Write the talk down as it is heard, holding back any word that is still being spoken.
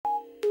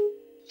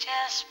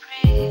Just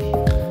breathe.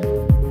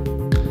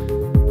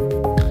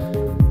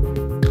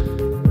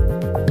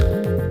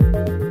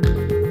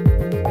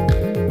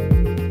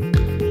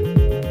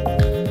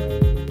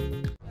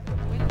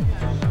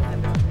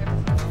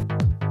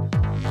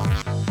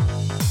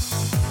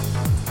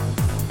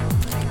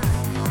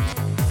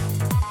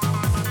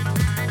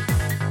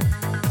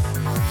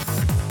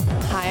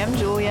 Hi, I'm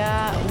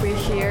Julia. We're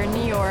here in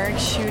New York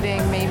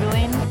shooting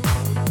Maybelline.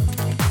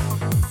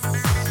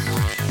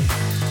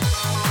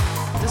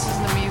 This is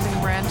an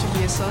amazing brand to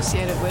be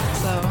associated with,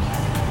 so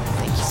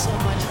thank you so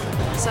much.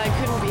 So I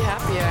couldn't be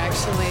happier,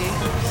 actually.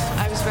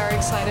 I was very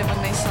excited when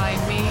they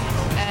signed me,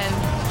 and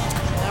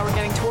now we're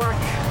getting to work.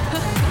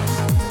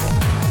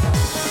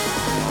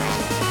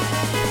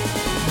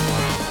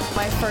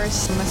 My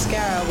first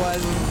mascara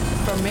was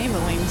from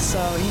Maybelline,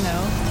 so you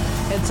know,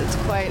 it's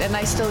quite, and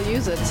I still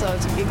use it, so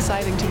it's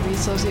exciting to be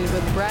associated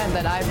with a brand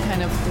that I've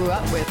kind of grew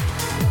up with.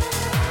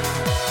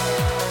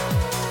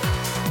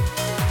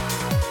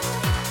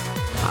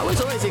 I was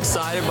always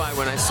excited by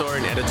when I saw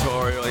an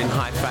editorial in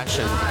high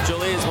fashion.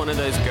 Julia is one of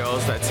those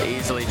girls that's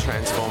easily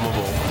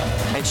transformable,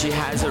 and she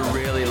has a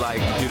really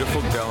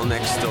beautiful girl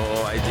next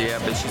door idea,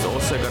 but she's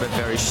also got a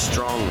very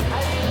strong,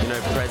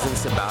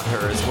 presence about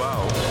her as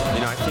well.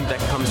 I think that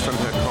comes from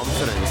her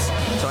confidence.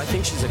 So I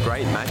think she's a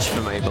great match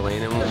for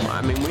Maybelline, and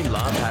I mean, we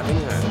love having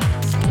her.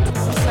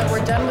 So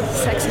we're done with the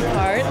sexy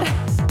part.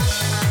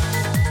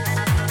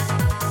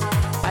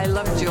 I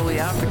love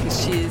Julia because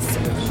she's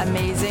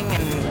amazing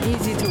and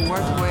easy to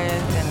work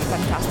with and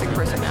fantastic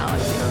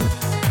personality.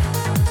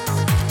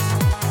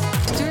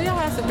 Julia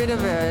has a bit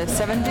of a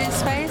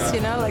 70s face,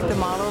 like the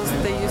models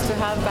they used to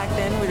have back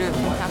then with a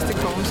fantastic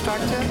bone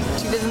structure.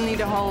 She doesn't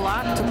need a whole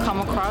lot to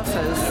come across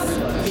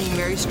as being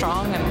very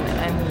strong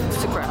and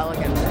super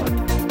elegant.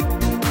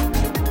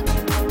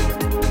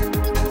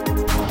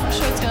 I'm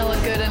sure it's going to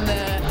look good in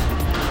the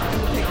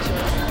picture.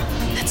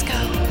 Let's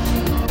go.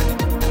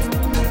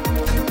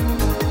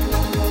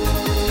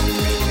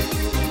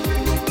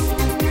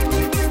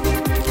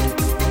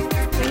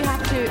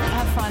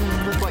 Fun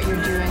with what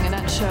you're doing, and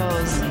that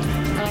shows.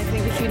 And I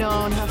think if you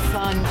don't have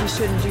fun, you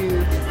shouldn't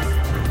do,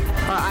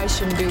 or I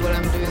shouldn't do what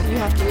I'm doing. You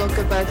have to look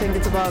good, but I think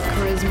it's about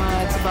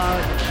charisma, it's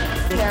about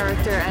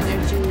character,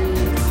 energy.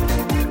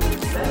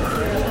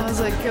 That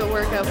was a good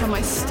workout for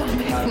my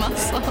stomach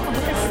muscles.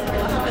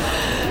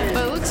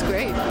 But it looks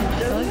great.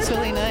 It looks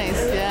really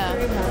nice, yeah.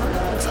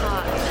 It's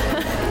hot.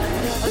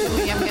 Look at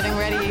me, I'm getting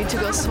ready to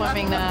go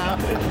swimming now.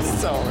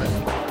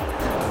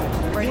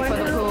 Ready for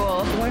the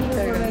pool.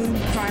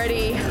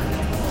 Ready.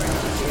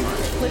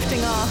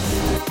 Lifting off.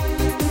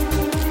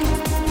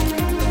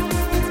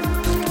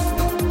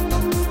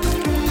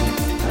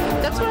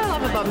 That's what I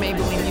love about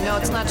Maybelline,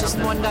 it's not just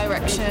one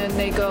direction.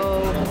 They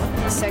go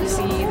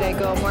sexy, they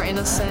go more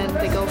innocent,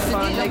 they go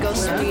fun, they go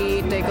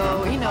sweet, they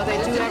go, they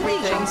do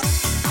everything.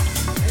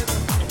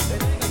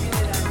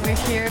 We're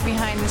here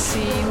behind the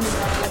scenes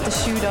at the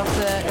shoot of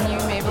the new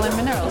Maybelline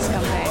Minerals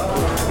campaign.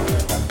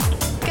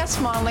 I guess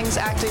modeling's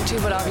acting too,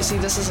 but obviously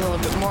this is a little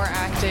bit more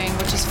acting,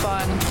 which is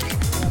fun.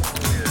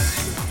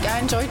 I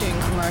enjoy doing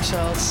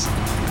commercials.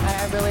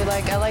 I really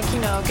like,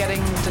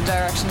 getting the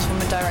directions from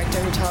a director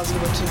who tells you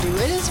what to do.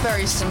 It is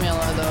very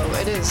similar though,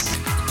 it is.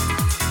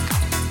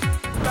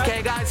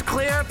 Okay guys,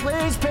 clear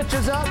please,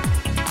 pictures up.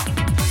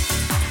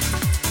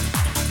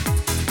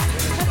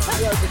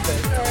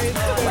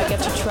 I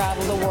get to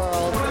travel the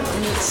world,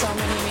 meet so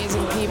many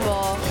amazing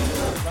people,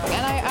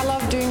 and I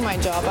love doing my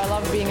job. I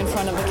love being in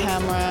front of the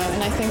camera,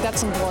 and I think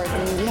that's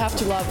important. You have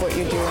to love what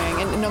you're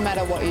doing, and no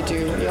matter what you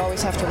do, you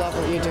always have to love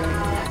what you're doing.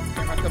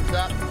 Comes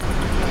up.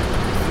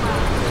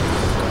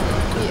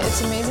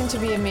 It's amazing to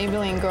be a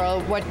Maybelline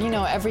girl. What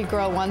every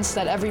girl wants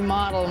that, every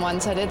model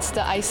wants that. It's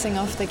the icing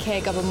of the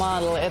cake of a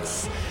model.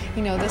 It's,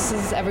 this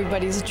is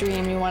everybody's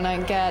dream. You want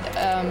to get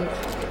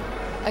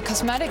a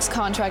cosmetics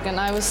contract, and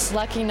I was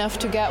lucky enough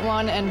to get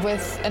one, and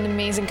with an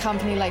amazing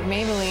company like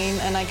Maybelline,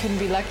 and I couldn't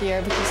be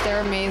luckier because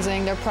they're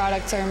amazing, their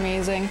products are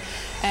amazing,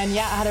 and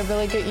yeah, I had a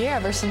really good year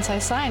ever since I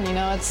signed.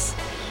 It's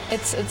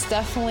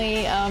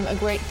definitely a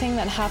great thing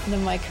that happened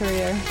in my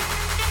career.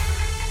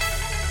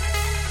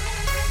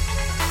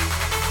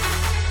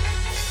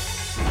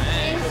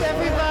 Thanks,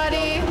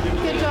 everybody.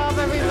 Good job,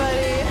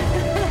 everybody.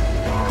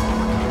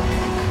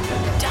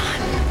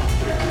 Done.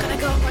 I'm gonna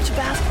go watch a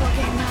basketball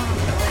game now.